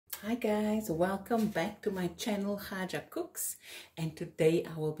Hi guys, welcome back to my channel Khaja Cooks, and today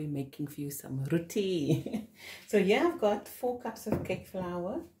I will be making for you some roti. So here I've got 4 cups of cake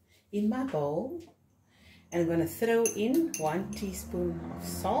flour in my bowl, and I'm going to throw in 1 teaspoon of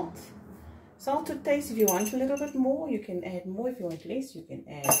salt. Salt to taste. If you want a little bit more, you can add more. If you want less, you can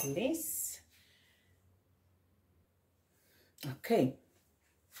add less. Okay,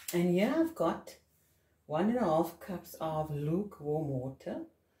 and here I've got 1.5 cups of lukewarm water.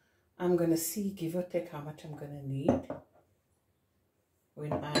 I'm going to see, give or take, how much I'm going to need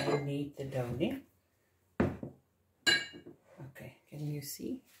when I knead the dough. Okay, can you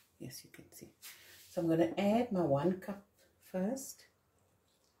see? Yes, you can see. So I'm going to add my 1 cup first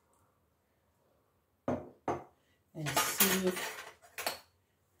and see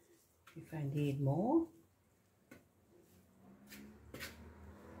if I need more.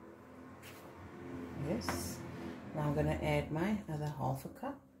 Yes. Now I'm going to add my other 1/2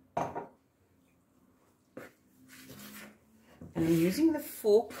 cup. And I'm using the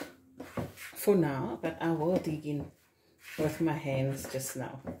fork for now, but I will dig in with my hands just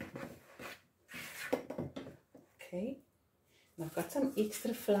now. Okay, and I've got some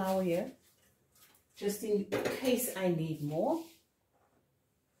extra flour here, just in case I need more.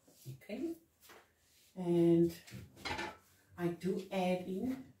 Okay, and I do add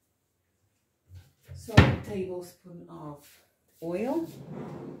in a tablespoon of oil.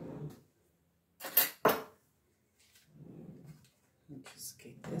 Just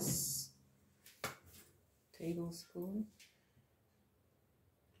get this tablespoon.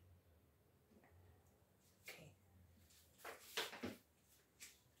 Okay.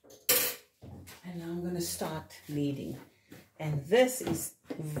 And now I'm going to start kneading. And this is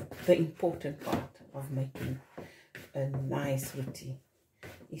the important part of making a nice roti,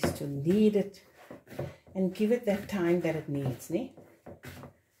 is to knead it and give it that time that it needs, ne?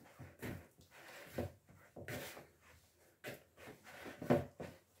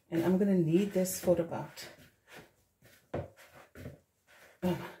 And I'm going to knead this for about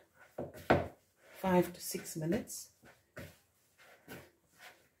 5 to 6 minutes. You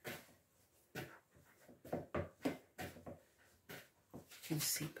can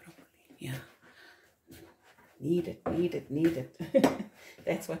see properly, yeah. Knead it, knead it, knead it.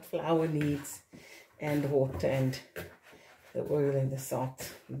 That's what flour needs, and water and the oil and the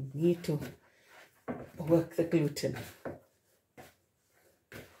salt. You need to work the gluten.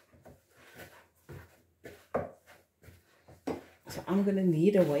 So I'm going to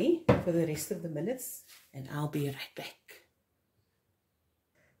knead away for the rest of the minutes, and I'll be right back.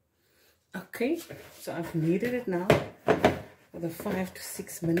 Okay, so I've kneaded it now for the 5 to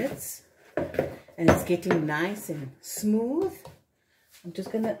 6 minutes, and it's getting nice and smooth. I'm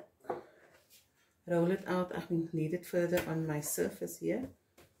just going to roll it out. I can knead it further on my surface here.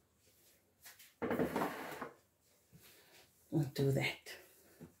 I'll do that.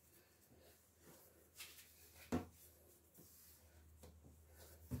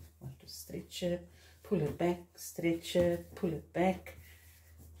 Stretch it, pull it back, stretch it, pull it back.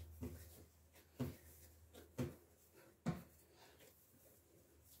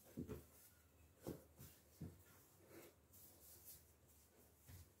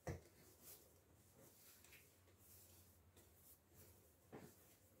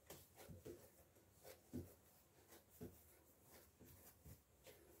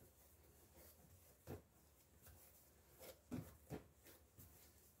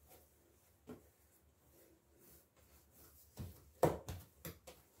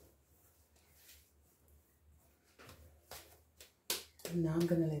 And now I'm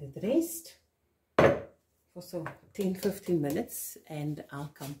going to let it rest for so 10-15 minutes, and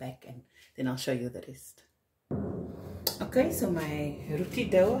I'll come back and then I'll show you the rest. Okay, so my roti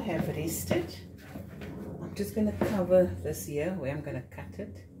dough have rested. I'm just going to cover this here where I'm going to cut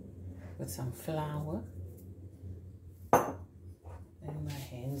it with some flour. And my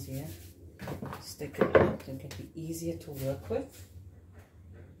hands here, stick it out and it can be easier to work with.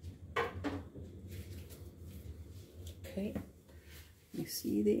 Okay. You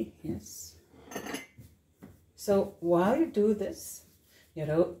see there? Yes. So while you do this, your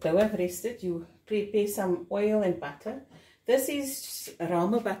dough have rested, you prepare some oil and butter. This is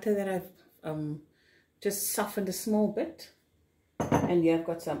Rama butter that I've just softened a small bit. And here I've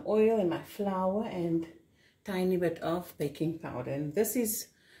got some oil and my flour and tiny bit of baking powder. And this is,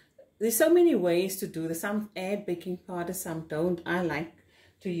 there's so many ways to do this. Some add baking powder, some don't. I like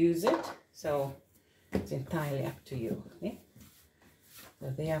to use it. So it's entirely up to you. Okay? So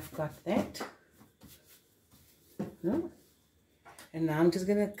there I've got that. And now I'm just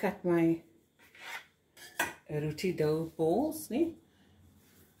going to cut my roti dough balls.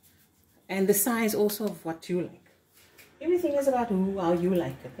 and the size also of what you like. Everything is about how you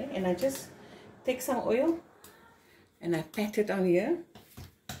like it. Okay? And I just take some oil and I pat it on here.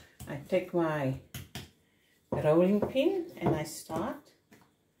 I take my rolling pin and I start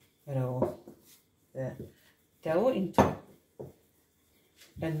roll the dough into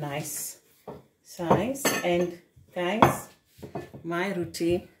a nice size. And guys, my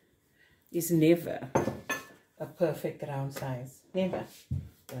roti is never a perfect round size, never.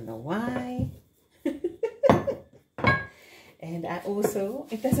 Don't know why. And I also,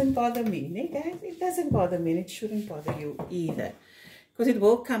 it doesn't bother me, guys, it doesn't bother me, and it shouldn't bother you either, because it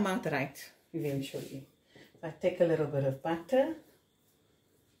will come out right eventually. I take a little bit of butter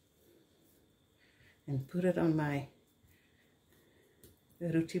and put it on my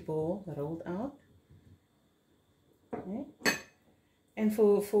roti ball rolled out. Okay. And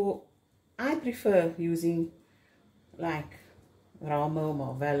I prefer using like Ramo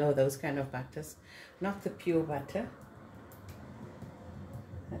or Velo, those kind of butters, not the pure butter.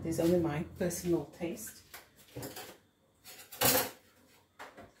 That is only my personal taste.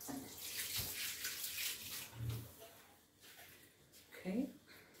 Okay,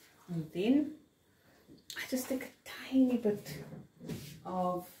 and then I just take a tiny bit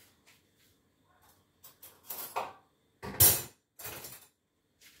of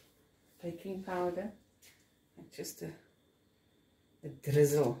baking powder, and just a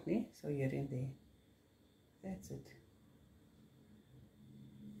drizzle, so here and there. That's it.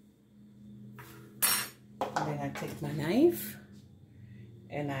 And then I take my knife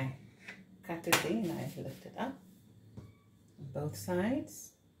and I cut it in and I lift it up on both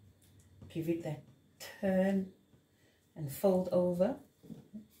sides. Give it that turn and fold over.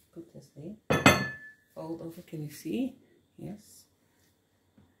 Put this there. Fold over, can you see? Yes.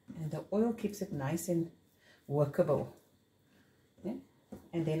 And the oil keeps it nice and workable. Yeah?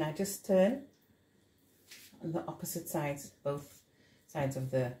 And then I just turn on the opposite sides, both sides of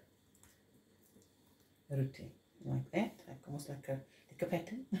the roti, like that, like almost like a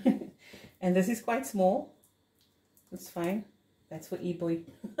pattern. And this is quite small. It's fine. That's for E-boy.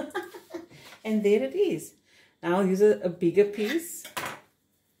 And there it is. Now I'll use a bigger piece.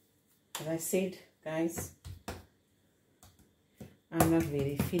 As I said, guys, I'm not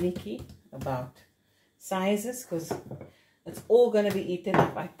very finicky about sizes, because it's all going to be eaten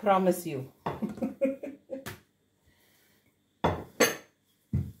up, I promise you.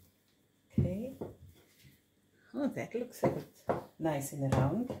 Okay. Oh, that looks a bit nice and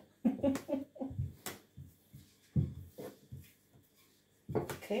round.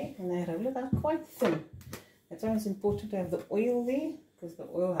 Okay, and I roll it out quite thin. That's why it's important to have the oil there, because the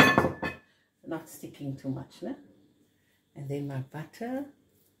oil helps it not sticking too much. No? And then my butter.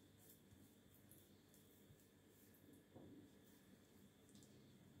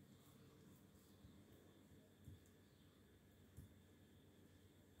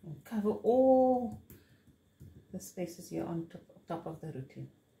 And cover all the spaces here on top of the roti,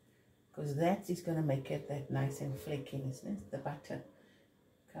 because that is going to make it that nice and flaky, isn't it? The butter.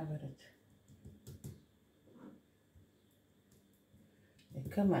 Cover it. There,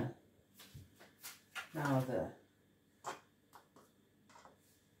 come on. Now the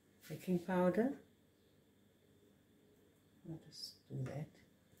baking powder. I'll just do that.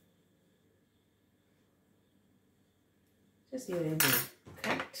 Just here and there.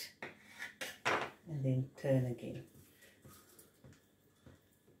 Cut. And then turn again.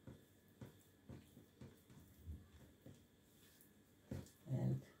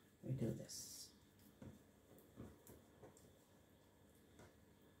 And we do this.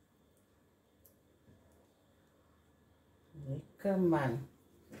 Come on.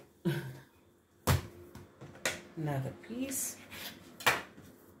 Another piece.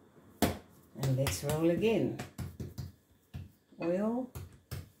 And let's roll again. Oil.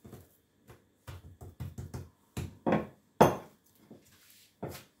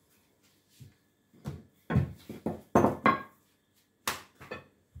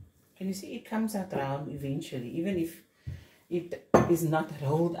 Can you see it comes out round eventually, even if it is not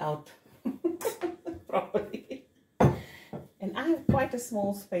rolled out properly. And I have quite a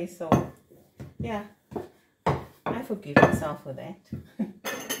small space, so yeah, I forgive myself for that.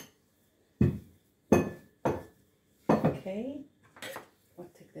 Okay, I'll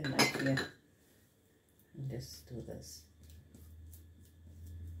take the knife here and just do this.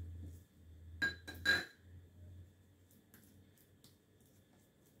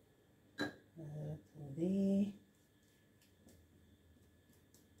 There.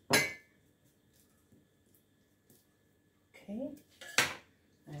 Okay,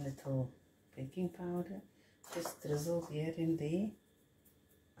 a little baking powder, just drizzle here and there.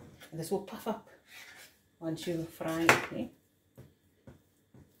 And this will puff up once you fry it. Okay?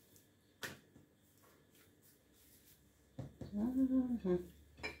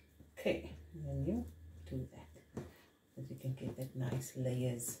 Okay, and then you do that, so you can get that nice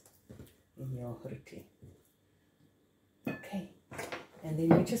layers in your roti. Okay, and then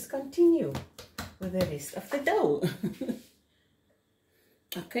you just continue with the rest of the dough.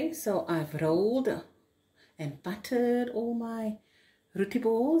 Okay, so I've rolled and buttered all my roti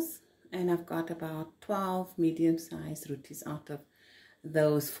balls, and I've got about 12 medium-sized rotis out of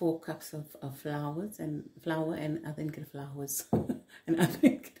those 4 cups of flour and other ingredients. And other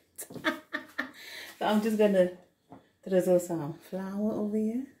ingredients. So I'm just gonna drizzle some flour over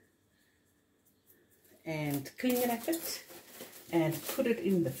here and clean wrap it and put it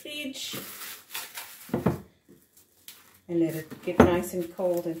in the fridge and let it get nice and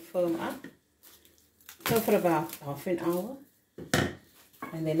cold and firm up. So for about half an hour,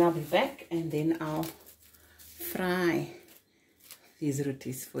 and then I'll be back and then I'll fry these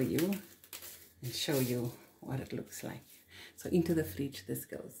rotis for you and show you what it looks like. So into the fridge this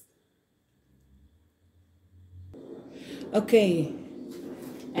goes. Okay,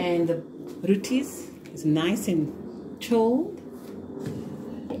 and the rotis is nice and chilled,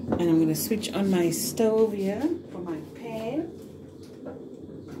 and I'm going to switch on my stove here for my pan.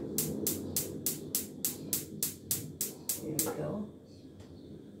 There we go.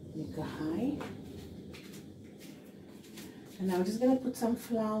 Make it high. And I'm just going to put some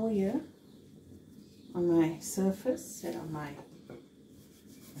flour here on my surface and on my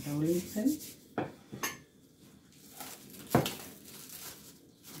rolling pin.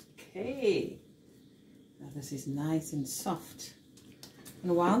 Okay, now this is nice and soft.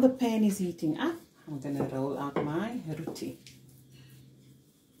 And while the pan is heating up, I'm going to roll out my roti.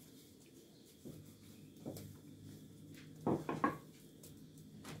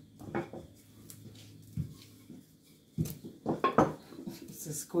 It's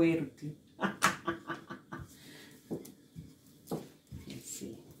a square roti. Let's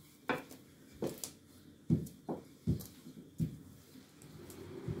see.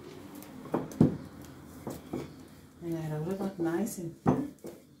 And I roll it out nice and thin.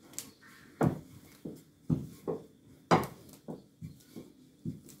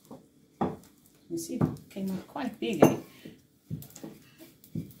 You see, it came out quite big, eh?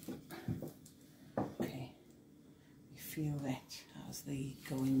 Okay, you feel that. How's the heat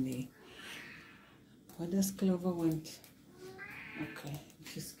going there? What does Clover want? Okay,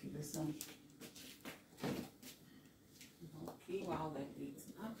 just give us some. Okay, while that heats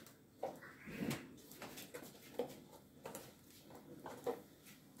up.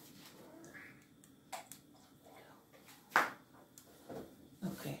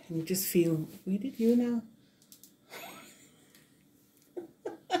 Okay, and you just feel, where did you now?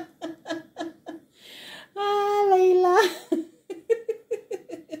 Ah, Layla.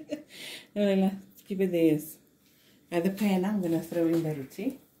 Layla, keep it there. At the pan, I'm going to throw in the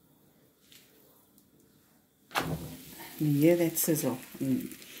roti. You hear that sizzle?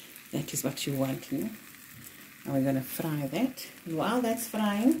 That is what you want, you know? And we're going to fry that. And while that's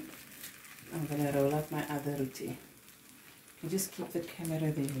frying, I'm going to roll out my other roti. You just keep the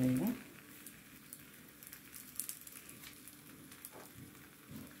camera there, Layla.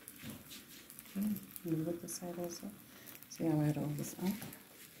 Okay, move it this side also. See how I roll this up.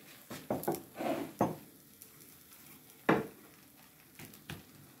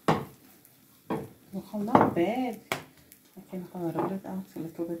 Oh, not bad. I can roll it out a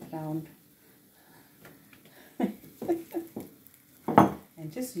little bit round.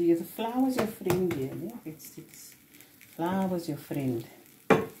 And just use the flour's your friend here, yeah? It sticks. Flour's your friend.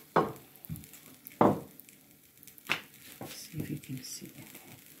 See if you can see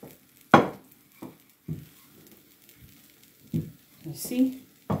that. You see?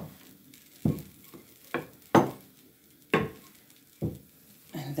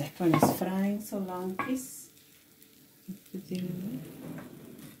 And that one is frying so long, please. See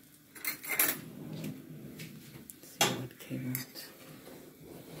what came out.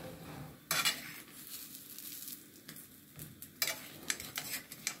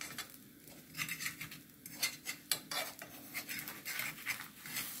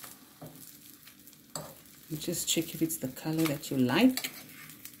 You just check if it's the color that you like.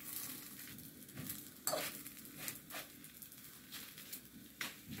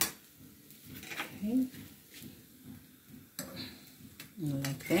 Okay.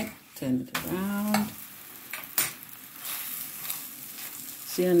 Like that. Turn it around.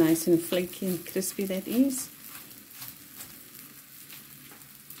 See how nice and flaky and crispy that is?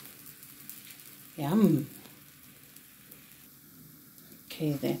 Yum.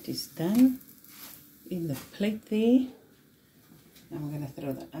 Okay, that is done in the plate there. Now I'm going to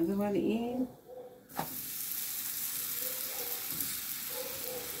throw the other one in.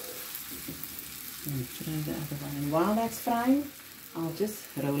 And throw the other one. And while that's frying, I'll just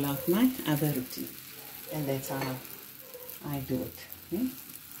roll out my other roti. And that's how I do it. Okay?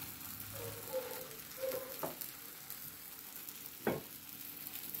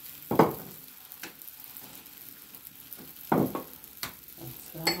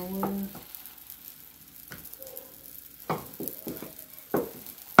 Flour.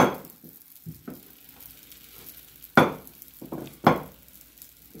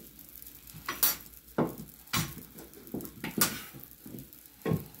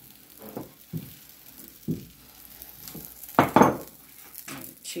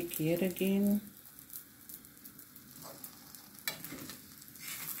 Check here again.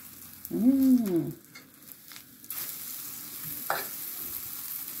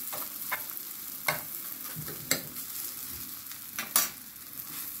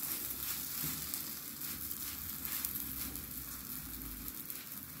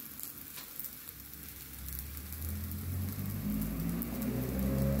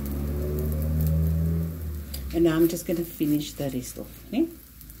 And now I'm just going to finish the rest off. Okay?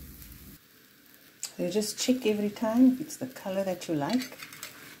 So just check every time if it's the color that you like.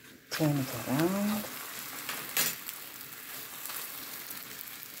 Turn it around.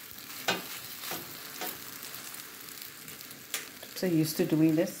 So used to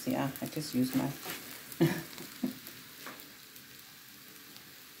doing this, yeah, I just use my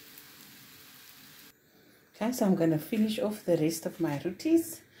okay, so I'm going to finish off the rest of my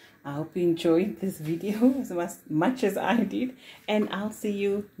rotis. I hope you enjoyed this video as much as I did, and I'll see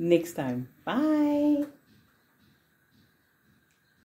you next time. Bye.